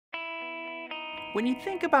When you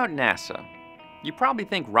think about NASA, you probably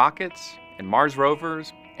think rockets and Mars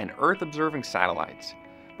rovers and Earth-observing satellites.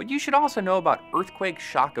 But you should also know about earthquake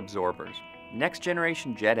shock absorbers,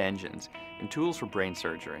 next-generation jet engines, and tools for brain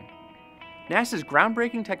surgery. NASA's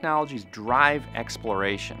groundbreaking technologies drive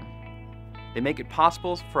exploration. They make it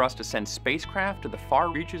possible for us to send spacecraft to the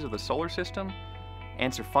far reaches of the solar system,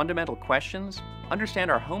 answer fundamental questions,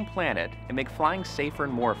 understand our home planet, and make flying safer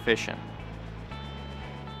and more efficient.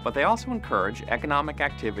 But they also encourage economic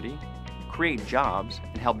activity, create jobs,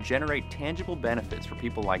 and help generate tangible benefits for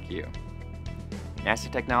people like you.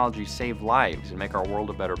 NASA technologies save lives and make our world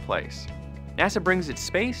a better place. NASA brings its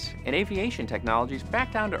space and aviation technologies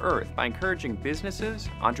back down to Earth by encouraging businesses,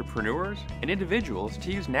 entrepreneurs, and individuals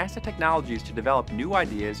to use NASA technologies to develop new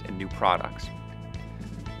ideas and new products.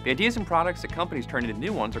 The ideas and products that companies turn into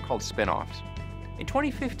new ones are called spin-offs. In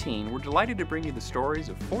 2015, we're delighted to bring you the stories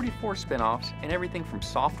of 44 spin-offs in everything from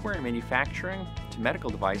software and manufacturing to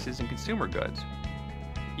medical devices and consumer goods.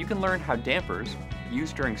 You can learn how dampers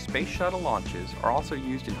used during space shuttle launches are also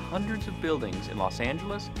used in hundreds of buildings in Los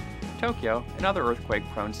Angeles, Tokyo, and other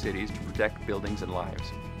earthquake-prone cities to protect buildings and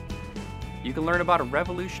lives. You can learn about a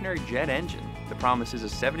revolutionary jet engine that promises a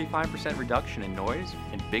 75% reduction in noise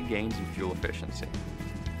and big gains in fuel efficiency.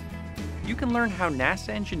 You can learn how NASA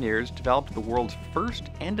engineers developed the world's first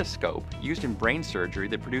endoscope used in brain surgery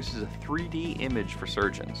that produces a 3D image for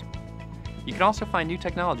surgeons. You can also find new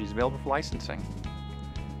technologies available for licensing.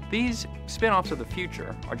 These spin-offs of the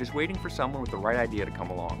future are just waiting for someone with the right idea to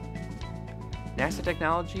come along. NASA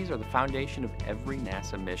technologies are the foundation of every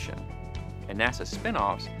NASA mission, and NASA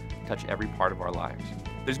spin-offs touch every part of our lives.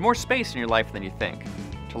 There's more space in your life than you think.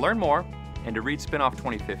 To learn more and to read Spinoff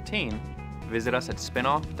 2015, visit us at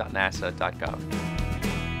spinoff.nasa.gov.